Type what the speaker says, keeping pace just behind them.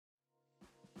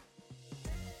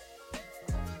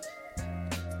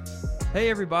Hey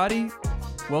everybody,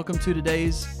 welcome to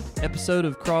today's episode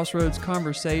of Crossroads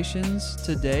Conversations.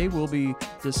 Today we'll be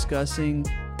discussing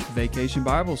Vacation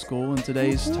Bible School, and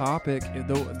today's topic,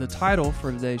 the title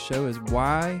for today's show is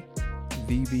Why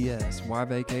VBS, Why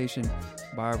Vacation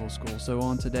Bible School. So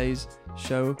on today's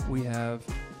show we have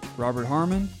Robert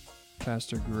Harmon,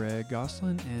 Pastor Greg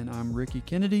Goslin, and I'm Ricky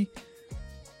Kennedy.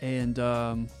 And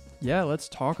let's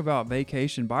talk about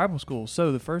Vacation Bible School.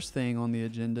 So the first thing on the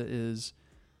agenda is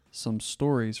some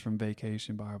stories from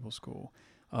Vacation Bible School.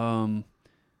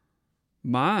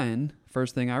 Mine,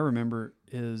 first thing I remember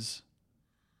is,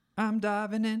 I'm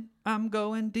diving in, I'm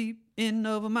going deep, in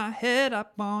over my head, I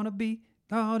wanna be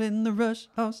caught in the rush,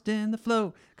 lost in the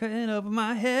flow, cutting over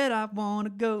my head, I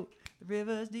wanna go. The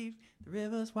river's deep, the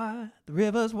river's wide, the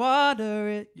river's water,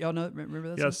 it. Y'all know, remember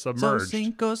that? Yes, song? Submerged. So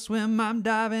sink or swim, I'm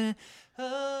diving in.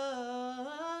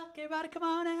 Everybody come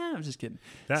on in. I'm just kidding.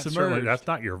 That's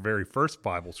not your very first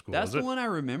Bible school, That's is the it? one I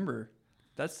remember.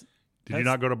 Did you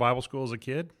not go to Bible school as a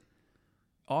kid?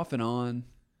 Off and on.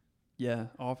 Yeah,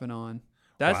 off and on.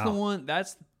 That's Wow. the one.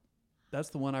 That's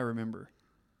the one I remember.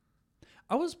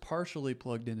 I was partially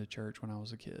plugged into church when I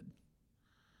was a kid.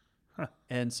 Huh.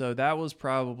 And so that was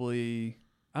probably,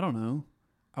 I don't know,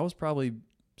 I was probably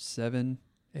 7,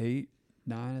 8,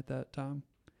 9 at that time.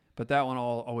 But that one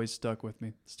always stuck with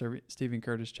me. Stephen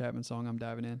Curtis Chapman song, I'm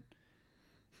diving in.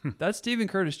 That's Stephen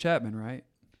Curtis Chapman, right?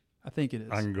 I think it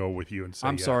is. I can go with you and say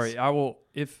I'm yes. sorry. I will,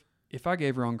 if I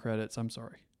gave wrong credits, I'm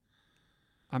sorry.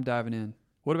 I'm diving in.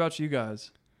 What about you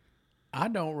guys? I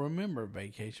don't remember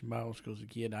Vacation Bible School as a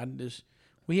kid.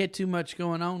 We had too much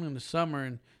going on in the summer,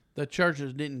 and the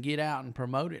churches didn't get out and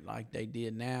promote it like they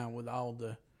did now with all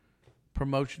the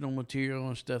promotional material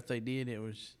and stuff they did. It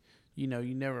was,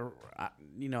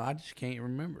 I just can't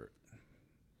remember it.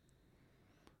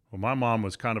 Well, my mom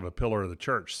was kind of a pillar of the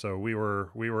church, so we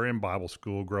were in Bible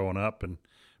school growing up, and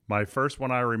my first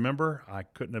one I remember, I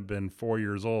couldn't have been 4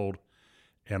 years old,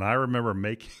 and I remember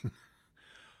making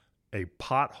a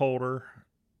pot holder,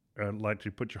 like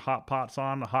you put your hot pots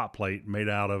on, a hot plate made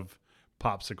out of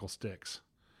popsicle sticks,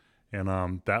 and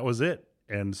that was it.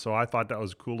 And so I thought that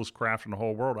was the coolest craft in the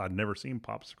whole world. I'd never seen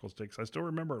popsicle sticks. I still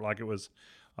remember it like it was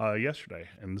yesterday.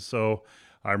 And so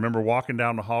I remember walking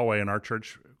down the hallway, and our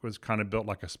church was kind of built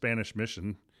like a Spanish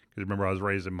mission. Because remember, I was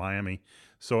raised in Miami,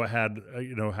 so it had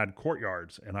had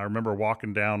courtyards. And I remember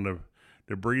walking down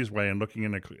the breezeway and looking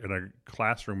in a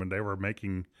classroom, and they were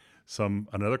making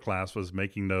another class was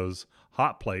making those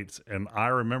hot plates. And I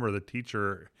remember the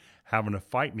teacher having to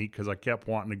fight me because I kept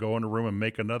wanting to go in the room and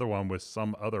make another one with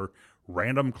some other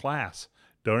random class.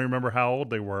 Don't even remember how old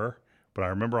they were, but I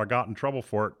remember I got in trouble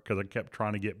for it because I kept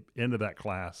trying to get into that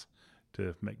class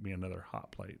to make me another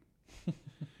hot plate.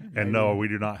 And no, we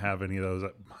do not have any of those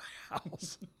at my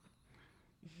house.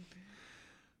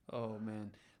 Oh,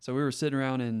 man. So we were sitting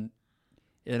around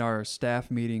in our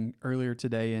staff meeting earlier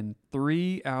today, and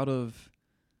 3 out of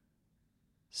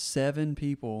 7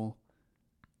 people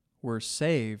were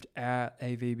saved at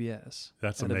a VBS.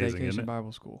 That's at amazing, a isn't Vacation it?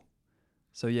 Bible School.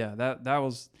 So yeah, that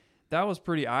was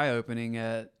pretty eye-opening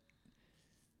at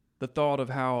the thought of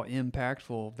how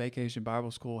impactful Vacation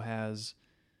Bible School has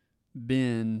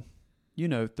been,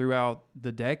 throughout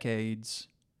the decades.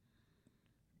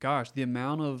 Gosh, the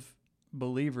amount of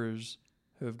believers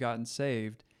who have gotten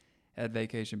saved at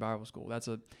Vacation Bible School.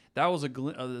 That was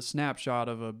a snapshot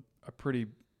of a pretty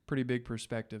big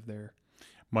perspective there.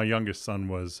 My youngest son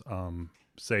was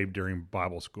saved during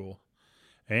Bible school,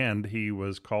 and he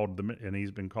was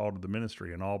he's been called to the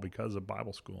ministry, and all because of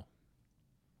Bible school.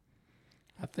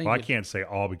 I can't say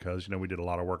all because we did a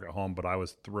lot of work at home, but I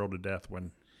was thrilled to death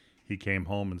when he came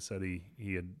home and said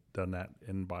he had done that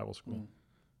in Bible school.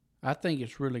 I think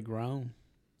it's really grown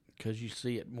because you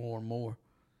see it more and more.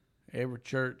 Every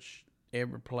church,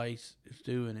 every place is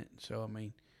doing it. So,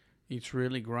 it's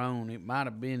really grown. It might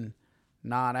have been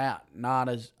not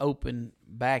as open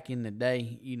back in the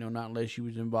day, not unless you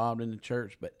was involved in the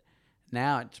church, but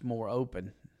now it's more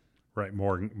open. Right,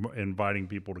 more inviting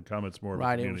people to come. It's more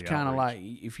right. Of a It was community kind of like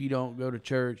outreach. if you don't go to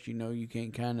church, you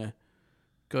can't kind of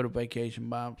go to Vacation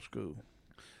Bible School.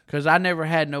 Because I never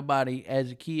had nobody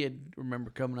as a kid remember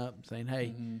coming up and saying,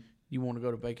 "Hey, you want to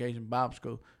go to Vacation Bible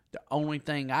School?" The only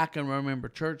thing I can remember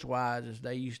church-wise is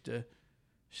they used to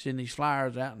send these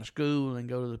flyers out in the school and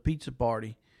go to the pizza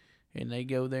party. And they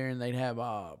go there and they'd have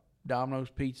Domino's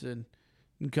pizza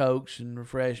and Cokes and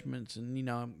refreshments. And,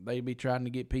 they'd be trying to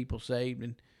get people saved.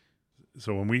 And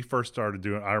So when we first started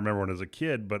doing, I remember when I was a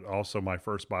kid, but also my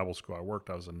first Bible school I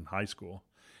was in high school.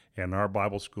 And our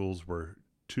Bible schools were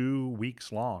 2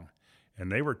 weeks long. And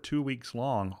they were 2 weeks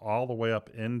long all the way up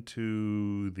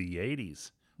into the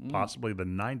 80s possibly the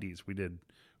 90s.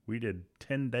 We did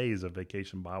 10 days of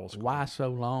vacation Bible school. Why so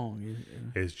long?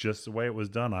 It's just the way it was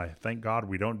done. I thank God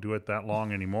we don't do it that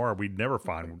long anymore. We'd never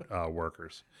find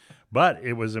workers, but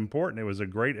it was important. It was a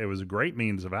great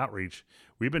means of outreach.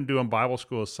 We've been doing Bible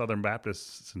school as Southern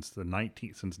Baptists since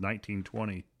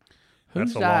 1920.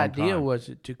 Whose idea was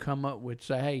it to come up with,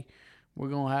 say, hey, we're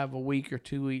going to have a week or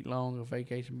 2 week long of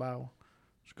vacation Bible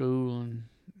school? And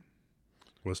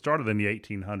well, it started in the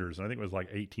 1800s, and I think it was like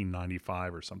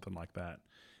 1895 or something like that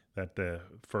the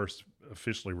first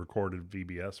officially recorded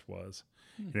VBS was.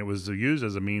 And it was used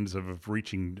as a means of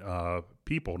reaching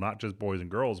people, not just boys and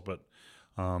girls, but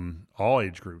all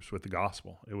age groups with the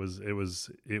gospel. It was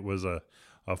a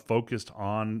focused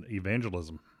on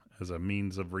evangelism as a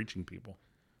means of reaching people.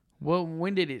 well,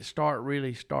 when did it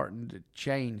starting to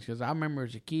change? Because I remember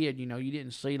as a kid, you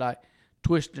didn't see like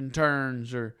twists and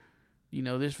turns or,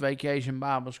 this vacation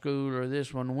Bible school or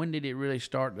this one. When did it really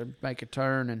start to make a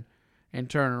turn and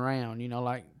turn around,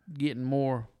 like getting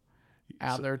more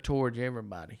out there towards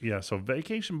everybody? Yeah, so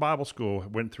Vacation Bible School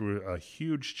went through a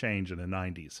huge change in the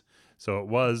 90s. So it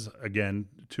was, again,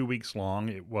 2 weeks long.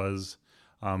 It was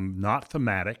not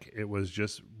thematic. It was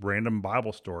just random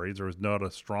Bible stories. There was not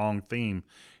a strong theme.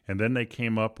 And then they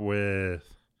came up with,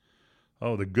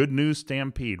 the Good News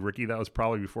Stampede. Ricky, that was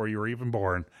probably before you were even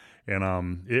born.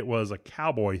 And it was a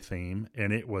cowboy theme,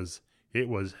 and it was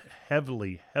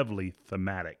heavily, heavily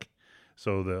thematic.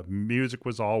 So the music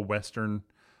was all Western.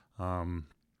 I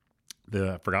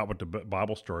forgot what the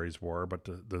Bible stories were, but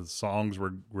the songs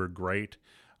were great.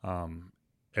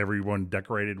 Everyone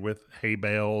decorated with hay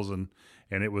bales, and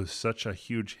it was such a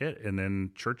huge hit. And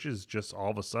then churches just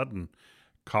all of a sudden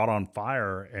caught on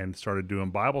fire and started doing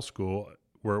Bible school,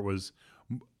 where it was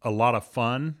a lot of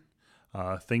fun.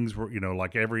 Things were,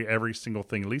 like every single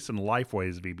thing, at least in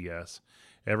Lifeway's VBS,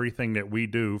 everything that we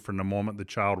do from the moment the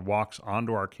child walks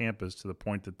onto our campus to the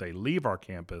point that they leave our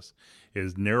campus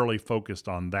is narrowly focused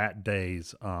on that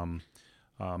day's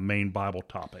main Bible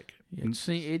topic.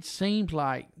 It seems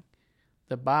like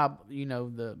the Bible,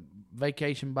 the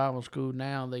Vacation Bible School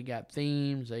now, they got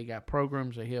themes, they got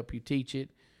programs that help you teach it.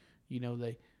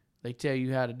 They tell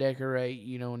you how to decorate,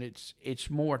 and it's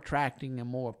more attracting and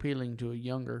more appealing to a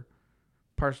younger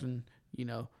person.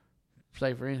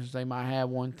 Say for instance, they might have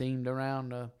one themed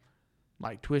around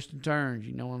like twists and turns.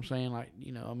 You know what I'm saying? Like,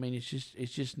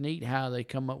 it's just neat how they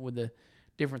come up with the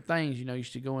different things. You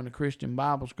used to go into Christian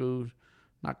Bible schools,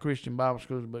 not Christian Bible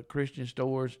schools, but Christian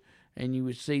stores, and you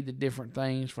would see the different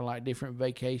things for like different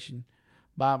vacation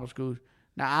Bible schools.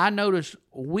 Now, I notice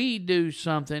we do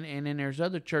something, and then there's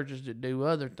other churches that do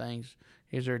other things.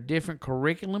 Is there different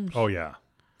curriculums? Oh, yeah.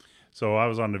 So I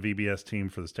was on the VBS team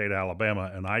for the state of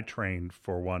Alabama, and I trained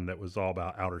for one that was all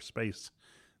about outer space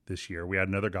this year. We had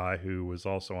another guy who was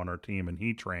also on our team, and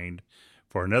he trained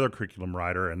for another curriculum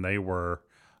writer, and they were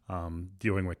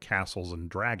dealing with castles and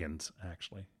dragons,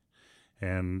 actually.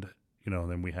 And,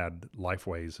 then we had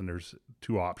Lifeways, and there's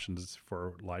 2 options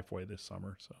for Lifeway this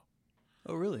summer. So.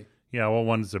 Oh, really? Yeah, well,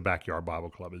 one's the Backyard Bible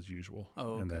Club as usual,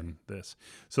 and then this.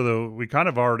 So we kind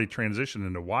of already transitioned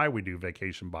into why we do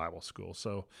Vacation Bible School.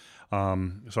 So I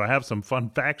have some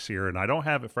fun facts here, and I don't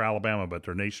have it for Alabama, but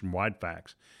they're nationwide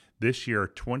facts. Last year,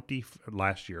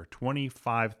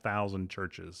 25,000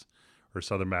 churches or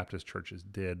Southern Baptist churches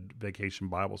did Vacation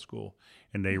Bible School,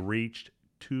 and they reached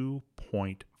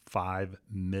 2.5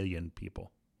 million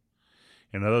people.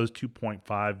 And of those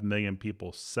 2.5 million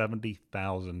people,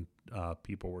 70,000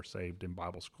 people were saved in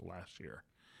Bible school last year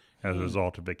as a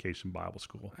result of Vacation Bible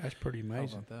School. That's pretty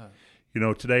amazing. How about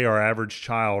that? Today our average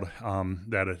child,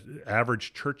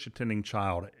 average church attending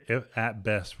child, at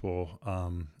best will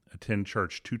attend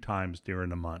church 2 times during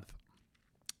the month,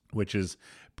 which is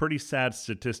pretty sad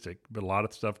statistic, but a lot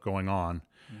of stuff going on.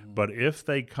 Mm-hmm. But if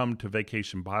they come to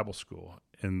Vacation Bible School,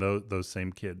 and those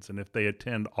same kids, and if they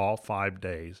attend all 5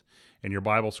 days, and your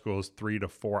Bible school is 3 to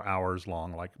 4 hours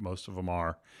long, like most of them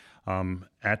are,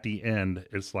 at the end,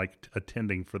 it's like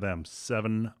attending for them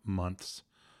 7 months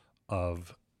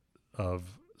of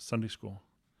Sunday school.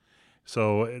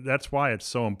 So that's why it's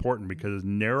so important, because it's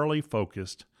narrowly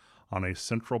focused on a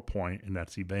central point, and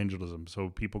that's evangelism, so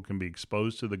people can be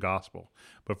exposed to the gospel.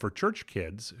 But for church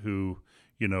kids who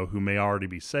may already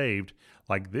be saved,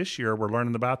 like this year, we're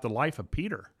learning about the life of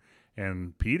Peter.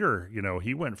 And Peter,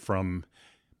 he went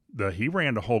he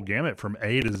ran the whole gamut from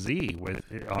A to Z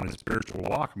on his spiritual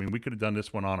walk. I mean, we could have done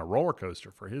this one on a roller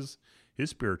coaster for his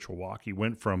spiritual walk. He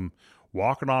went from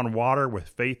walking on water with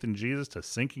faith in Jesus to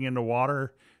sinking into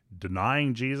water,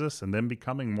 denying Jesus, and then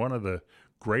becoming one of the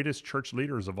greatest church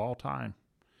leaders of all time.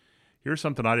 here's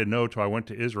something I didn't know till I went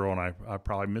to Israel, and I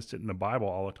probably missed it in the Bible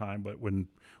all the time. But when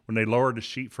they lowered the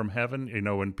sheet from heaven,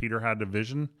 when Peter had the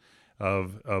vision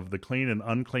of the clean and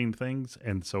unclean things,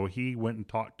 and so he went and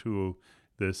talked to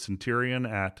the centurion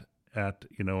at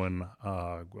in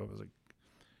what was it?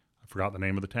 I forgot the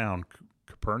name of the town.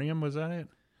 Capernaum, was that it?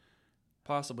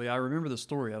 Possibly. I remember the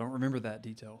story. I don't remember that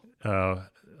detail.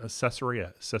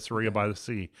 Caesarea by the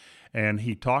sea. And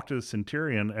he talked to the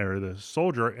centurion or the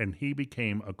soldier, and he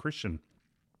became a Christian.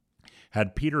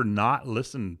 Had Peter not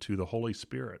listened to the Holy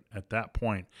Spirit at that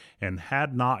point and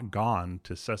had not gone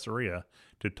to Caesarea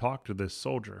to talk to this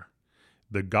soldier,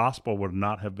 the gospel would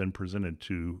not have been presented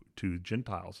to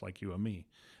Gentiles like you and me.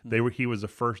 He was the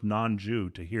first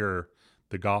non-Jew to hear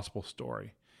the gospel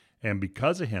story. And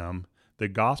because of him, the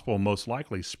gospel most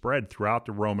likely spread throughout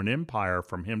the Roman Empire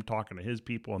from him talking to his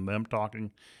people and them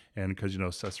talking. And because,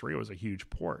 Caesarea was a huge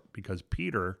port because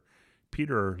Peter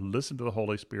listened to the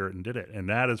Holy Spirit and did it. And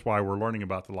that is why we're learning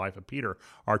about the life of Peter.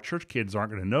 Our church kids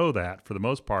aren't going to know that for the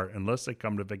most part unless they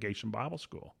come to Vacation Bible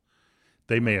School.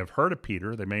 They may have heard of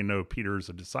Peter. They may know Peter is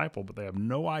a disciple, but they have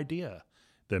no idea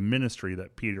the ministry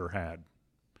that Peter had.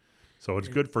 So it's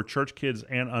good for church kids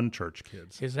and unchurched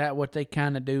kids. Is that what they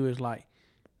kind of do, is like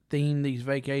theme these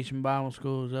Vacation Bible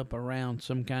Schools up around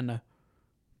some kind of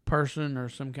person or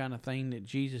some kind of thing that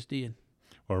Jesus did?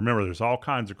 Well, remember, there's all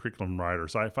kinds of curriculum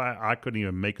writers. I couldn't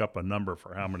even make up a number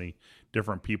for how many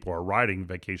different people are writing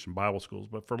Vacation Bible Schools.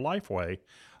 But for Lifeway,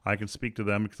 I can speak to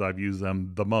them because I've used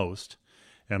them the most.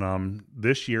 And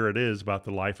this year it is about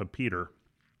the life of Peter.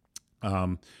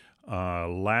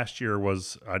 Last year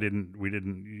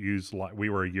we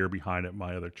were a year behind at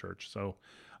my other church. So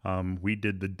we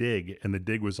did the dig, and the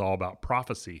dig was all about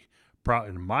prophecy.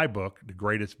 In my book, the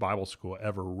greatest Bible school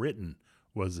ever written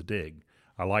was the dig.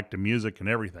 I liked the music and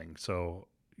everything. So,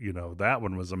 that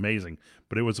one was amazing,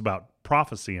 but it was about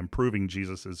prophecy and proving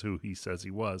Jesus is who he says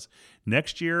he was.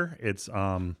 Next year, it's,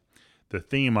 the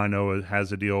theme I know has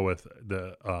to deal with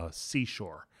the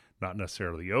seashore, not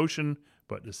necessarily the ocean,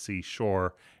 but the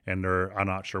seashore. And I'm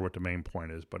not sure what the main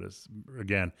point is, but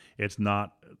it's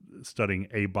not studying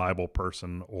a Bible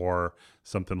person or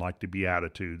something like the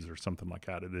Beatitudes or something like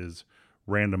that. It is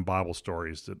random Bible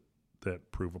stories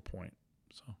that prove a point.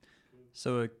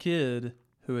 So a kid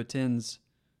who attends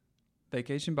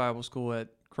Vacation Bible School at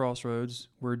Crossroads,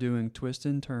 we're doing Twists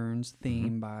and Turns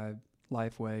theme by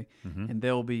Lifeway, and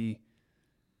they'll be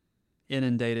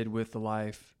inundated with the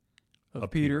life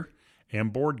of Peter.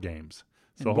 And board games.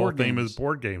 So the whole theme is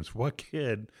board games. What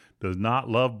kid does not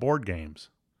love board games?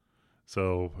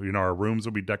 So, our rooms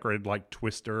will be decorated like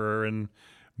Twister and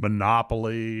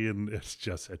Monopoly, and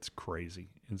it's crazy.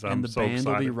 And the band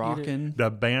will be rocking. The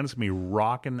band's going to be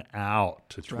rocking out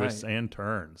to Twists and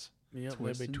Turns. Yep,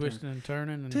 they'll be twisting and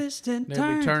turning. And Twist and they'll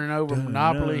turn. be turning over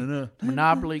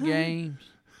Monopoly games.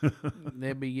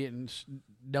 They'll be getting,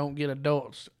 don't get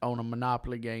adults on a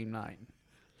Monopoly game night.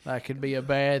 That could be a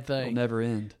bad thing. It'll never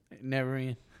end. Never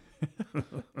end.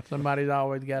 Somebody's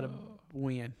always got to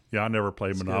win. Yeah, I never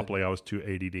played Monopoly. Good. I was too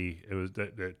ADD.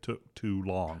 It took too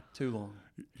long. Too long.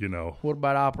 What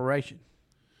about Operation?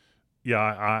 Yeah,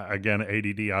 I again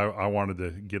ADD. I wanted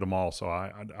to get them all, so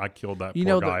I killed that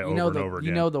poor guy over and over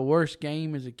again. The worst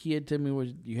game as a kid to me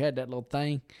was you had that little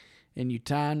thing, and you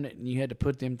timed it, and you had to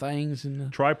put them things in.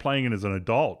 Try playing it as an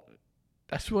adult.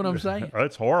 That's what I'm saying.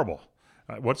 It's horrible.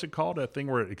 What's it called? That thing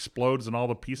where it explodes and all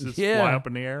the pieces fly up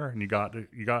in the air, and you got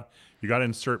to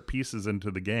insert pieces into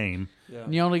the game. Yeah.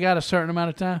 And you only got a certain amount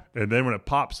of time. And then when it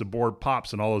pops, the board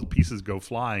pops, and all those pieces go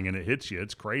flying, and it hits you.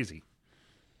 It's crazy.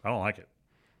 I don't like it.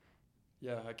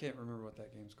 Yeah, I can't remember what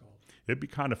that game's called. It'd be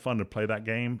kind of fun to play that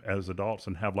game as adults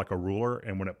and have like a ruler,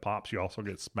 and when it pops, you also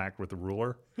get smacked with the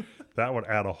ruler. That would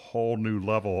add a whole new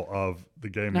level of the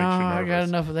game. No, makes you nervous. I got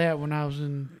enough of that when I was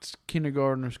in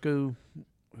kindergarten or school.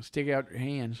 Stick out your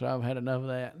hand, so I've had enough of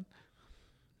that.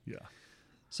 Yeah.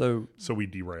 So we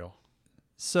derail.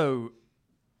 So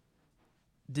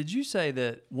did you say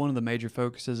that one of the major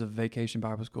focuses of Vacation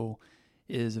Bible School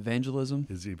is evangelism?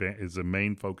 Is the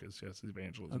main focus, yes,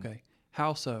 evangelism. Okay.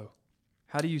 How so?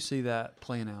 How do you see that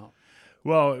playing out?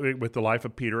 Well, with the life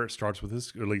of Peter, it starts with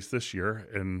this, at least this year,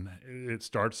 and it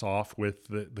starts off with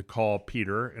the call of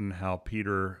Peter and how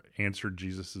Peter answered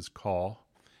Jesus' call,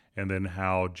 and then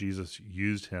how Jesus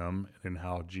used him, and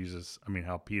how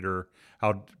Peter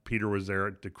was there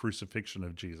at the crucifixion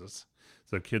of Jesus.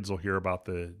 So kids will hear about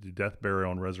the death,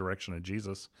 burial, and resurrection of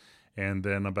Jesus, and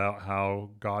then about how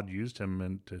God used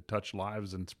him to touch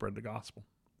lives and spread the gospel.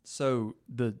 So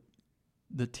the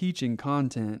teaching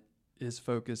content is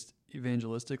focused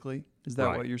evangelistically? Is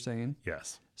that what you're saying?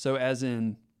 Yes. So as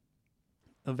in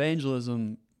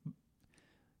evangelism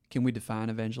can we define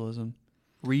evangelism?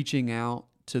 Reaching out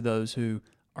to those who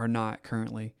are not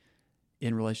currently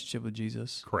in relationship with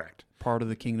Jesus. Correct. Part of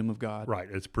the kingdom of God. Right.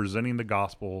 It's presenting the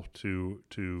gospel to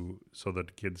so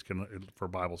that kids can, for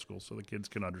Bible school, so the kids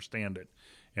can understand it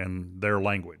and their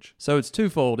language. So it's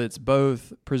twofold. It's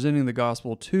both presenting the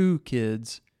gospel to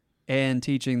kids and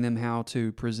teaching them how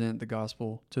to present the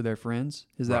gospel to their friends.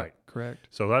 Is that Right. correct?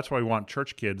 So that's why we want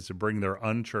church kids to bring their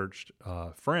unchurched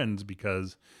friends,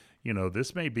 because, you know,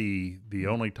 this may be the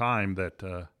only time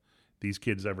that these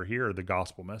kids ever hear the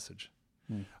gospel message.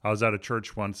 I was at a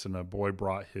church once, and a boy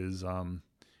brought his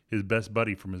best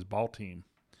buddy from his ball team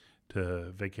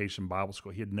to Vacation Bible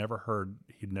School. He'd never heard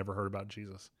about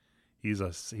Jesus. He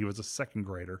was a second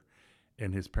grader,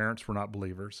 and his parents were not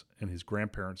believers, and his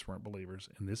grandparents weren't believers,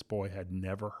 and this boy had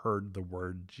never heard the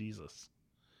word Jesus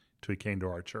till he came to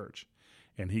our church,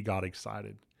 and he got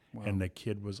excited. Wow. And the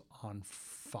kid was on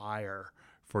fire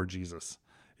for Jesus.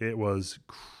 It was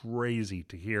crazy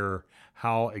to hear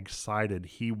how excited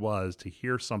he was to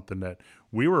hear something that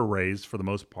we were raised, for the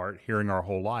most part, hearing our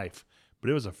whole life.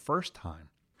 But it was a first time.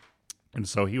 And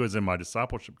so he was in my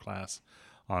discipleship class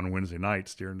on Wednesday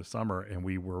nights during the summer, and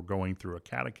we were going through a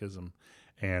catechism.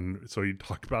 And so he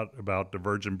talked about the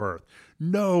virgin birth.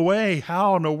 No way.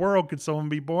 How in the world could someone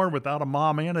be born without a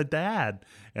mom and a dad?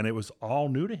 And it was all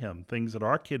new to him, things that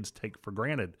our kids take for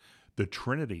granted. The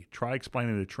Trinity. Try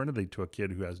explaining the Trinity to a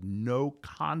kid who has no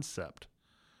concept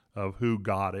of who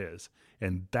God is.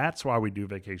 And that's why we do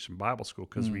Vacation Bible School,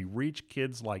 because we reach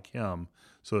kids like him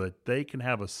so that they can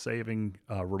have a saving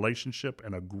relationship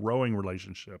and a growing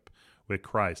relationship with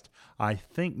Christ. I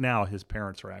think now his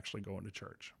parents are actually going to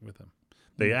church with him.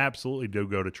 They absolutely do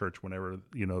go to church whenever,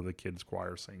 you know, the kids'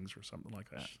 choir sings or something like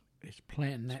that. It's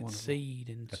planting that seed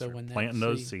and That's sowing right. that Planting seed.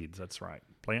 those seeds. That's right.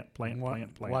 Plant.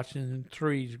 Watching the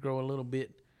trees grow a little bit.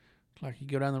 It's like you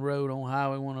go down the road on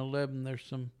Highway 111, there's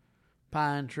some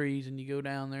pine trees, and you go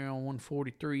down there on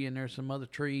 143, and there's some other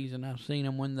trees, and I've seen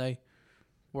them when they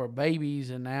were babies,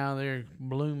 and now they're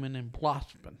blooming and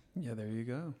blossoming. Yeah, there you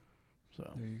go.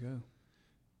 So there you go.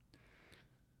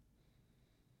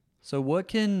 So what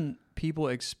can people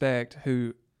expect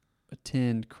who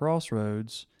attend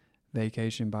Crossroads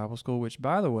Vacation Bible School, which,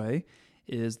 by the way,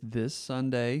 is this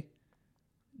Sunday,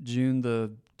 June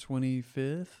the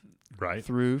 25th, right,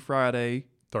 through Friday,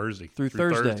 Thursday, through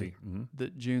Thursday, Mm-hmm.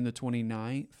 June the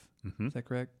 29th. Mm-hmm. Is that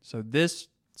correct? So this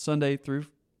Sunday through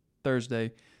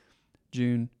Thursday,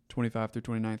 June 25th through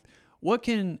 29th. What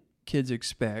can kids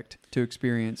expect to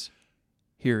experience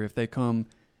here if they come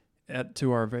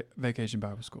to our Vacation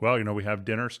Bible School? Well, you know, we have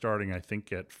dinner starting, I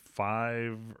think, at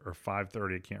 5 or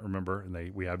 5:30. I can't remember.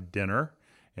 And we have dinner.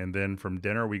 And then from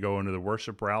dinner, we go into the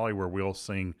worship rally where we'll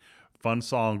sing fun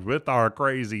songs with our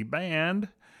crazy band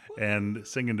and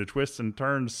singing the twists and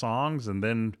turns songs. And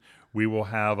then we will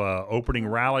have a opening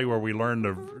rally where we learn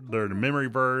the memory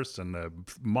verse and the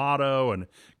motto, and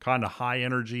kind of high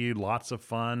energy, lots of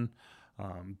fun.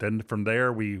 Then from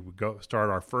there, we go start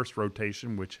our first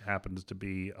rotation, which happens to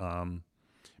be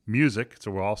music. So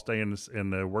we'll all stay in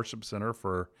the worship center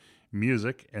for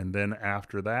music. And then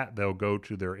after that, they'll go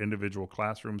to their individual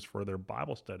classrooms for their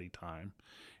Bible study time.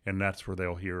 And that's where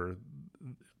they'll hear,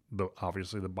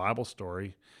 obviously, the Bible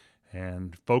story,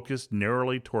 and focus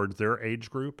narrowly towards their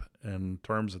age group in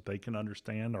terms that they can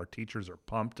understand. Our teachers are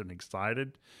pumped and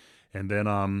excited. And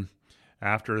then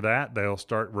after that, they'll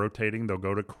start rotating. They'll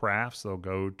go to crafts. They'll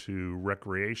go to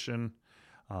recreation.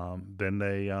 Then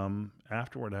they,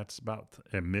 afterward, that's about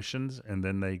missions. And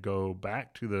then they go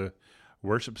back to the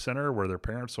worship center where their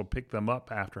parents will pick them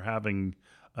up after having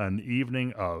an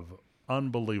evening of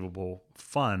unbelievable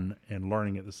fun and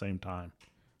learning at the same time.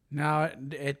 now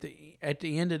at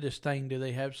the end of this thing, do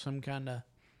they have some kind of?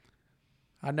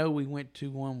 I know we went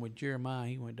to one with Jeremiah.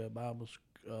 He went to a Bible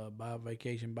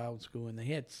Vacation Bible School, and they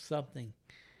had something,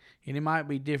 and it might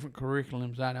be different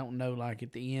curriculums. I don't know. Like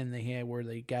at the end, they had where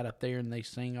they got up there and they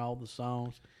sing all the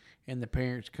songs, and the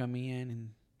parents come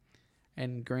in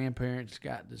and grandparents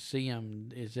got to see them.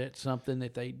 Is that something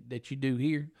that you do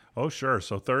here? Oh, sure.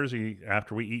 So Thursday,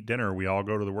 after we eat dinner, we all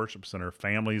go to the worship center.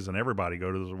 Families and everybody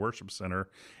go to the worship center,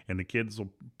 and the kids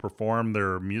will perform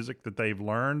their music that they've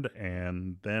learned.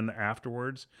 And then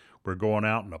afterwards, we're going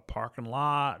out in the parking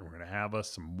lot, and we're going to have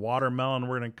us some watermelon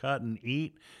we're going to cut and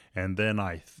eat. And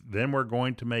then we're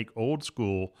going to make old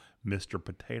school Mr.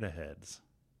 Potato Heads.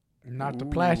 Not the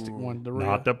plastic one, the real.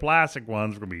 Not the plastic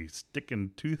ones. We're going to be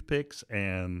sticking toothpicks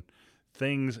and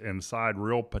things inside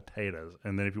real potatoes.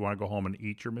 And then if you want to go home and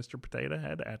eat your Mr. Potato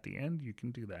Head at the end, you can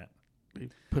do that.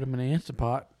 Put him in an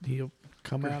Instapot. He'll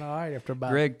come out all right after about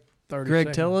 30 Greg,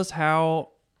 seconds. tell us how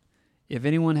if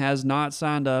anyone has not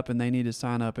signed up and they need to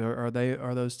sign up, are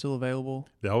those still available?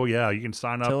 Oh yeah, you can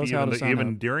sign up Tell us how to sign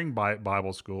up. during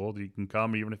Bible school. You can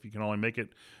come even if you can only make it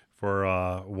for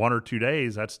 1 or 2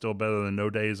 days. That's still better than no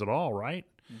days at all, right?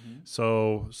 Mm-hmm.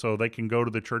 So they can go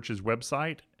to the church's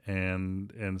website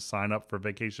and sign up for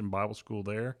Vacation Bible School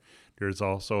there. There's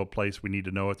also a place we need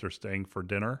to know if they're staying for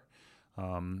dinner,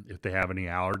 if they have any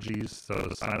allergies. So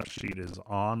the sign-up sheet is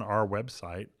on our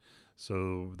website,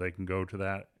 so they can go to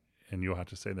that, and you'll have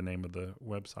to say the name of the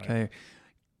website. Okay.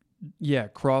 Yeah,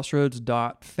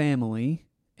 crossroads.family,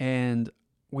 and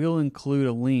we'll include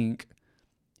a link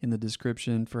in the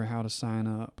description for how to sign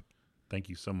up. Thank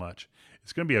you so much.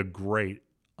 It's going to be a great,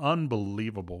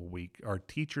 unbelievable week. Our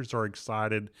teachers are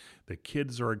excited. The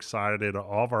kids are excited.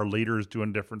 All of our leaders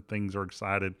doing different things are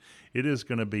excited. It is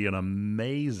going to be an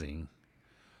amazing,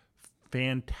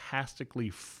 fantastically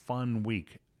fun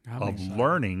week of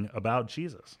learning about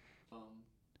Jesus.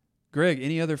 Greg,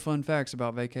 any other fun facts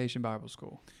about Vacation Bible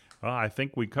School? Well, I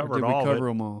think we covered Or did we all cover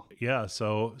of it. them all? Yeah,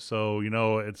 so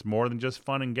it's more than just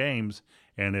fun and games,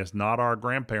 and it's not our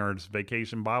grandparents'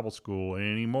 Vacation Bible School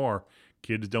anymore.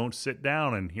 Kids don't sit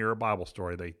down and hear a Bible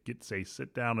story. They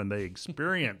sit down and they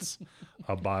experience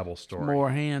a Bible story. More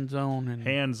hands-on.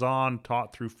 Hands-on,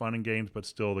 taught through fun and games, but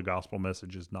still the gospel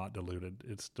message is not diluted.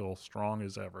 It's still strong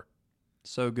as ever.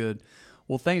 So good.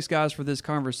 Well, thanks, guys, for this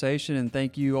conversation, and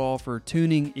thank you all for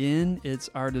tuning in. It's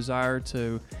our desire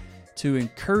to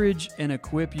encourage and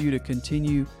equip you to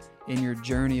continue in your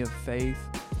journey of faith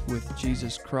with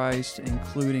Jesus Christ,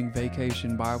 including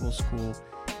Vacation Bible School.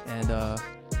 And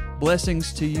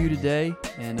blessings to you today,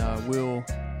 and we'll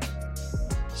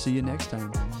see you next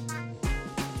time.